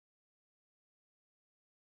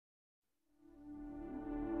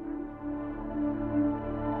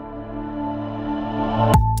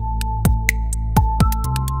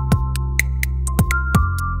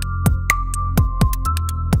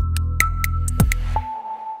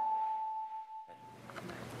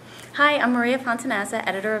Hi, I'm Maria Fontanazza,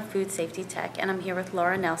 editor of Food Safety Tech, and I'm here with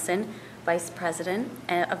Laura Nelson, Vice President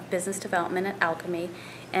of Business Development at Alchemy,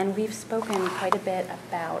 and we've spoken quite a bit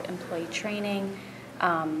about employee training,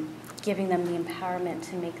 giving them the empowerment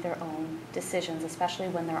to make their own decisions, especially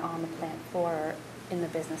when they're on the plant floor or in the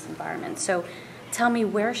business environment. So tell me,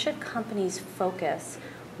 where should companies focus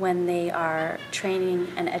when they are training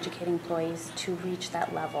and educating employees to reach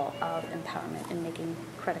that level of empowerment in making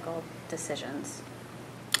critical decisions?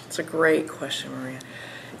 It's a great question, Maria.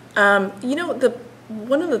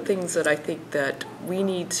 One of the things that I think that we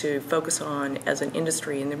need to focus on as an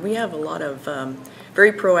industry, and we have a lot of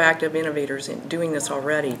very proactive innovators in doing this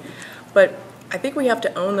already, but I think we have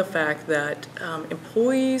to own the fact that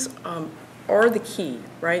employees are the key,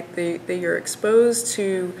 right? They are exposed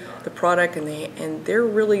to the product, and they're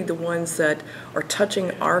really the ones that are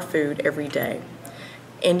touching our food every day.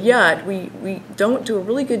 And yet, we don't do a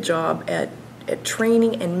really good job at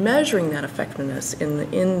training and measuring that effectiveness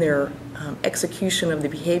in their execution of the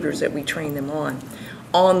behaviors that we train them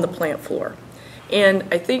on the plant floor. And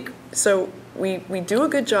I think, so we do a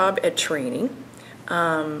good job at training,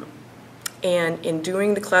 and in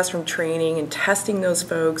doing the classroom training and testing those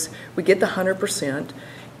folks, we get the 100%,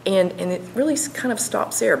 and it really kind of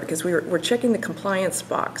stops there because we're checking the compliance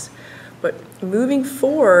box. But moving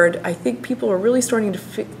forward, I think people are really starting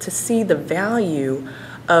to see the value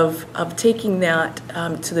of taking that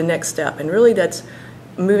to the next step. And really that's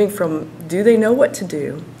moving from, do they know what to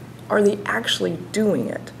do? Are they actually doing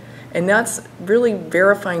it? And that's really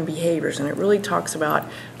verifying behaviors. And it really talks about,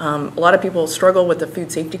 a lot of people struggle with the food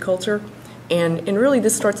safety culture. And really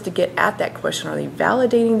this starts to get at that question, are they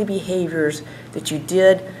validating the behaviors that you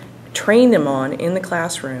did train them on in the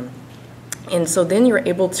classroom? And so then you're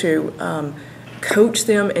able to coach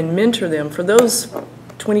them and mentor them for those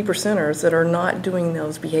 20%ers that are not doing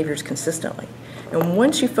those behaviors consistently. And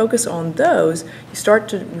once you focus on those, you start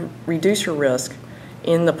to reduce your risk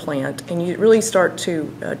in the plant, and you really start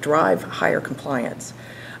to drive higher compliance.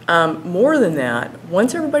 More than that,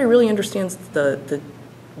 once everybody really understands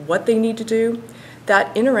what they need to do,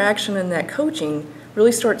 that interaction and that coaching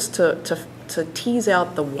really starts to tease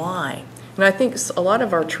out the why. And I think a lot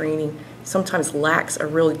of our training sometimes lacks a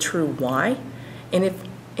really true why. And if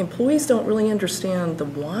employees don't really understand the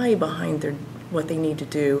why behind what they need to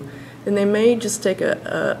do, then they may just take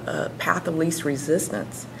a path of least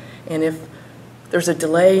resistance. And if there's a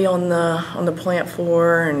delay on the plant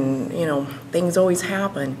floor and things always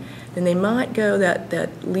happen, then they might go that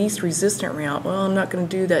least resistant route. Well, I'm not going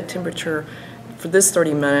to do that temperature for this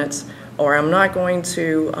 30 minutes, or I'm not going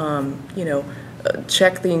to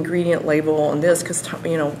check the ingredient label on this because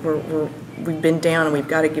we've been down and we've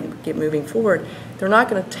got to get moving forward. They're not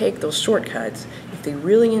going to take those shortcuts if they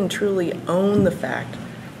really and truly own the fact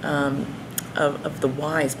of the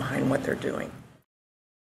whys behind what they're doing.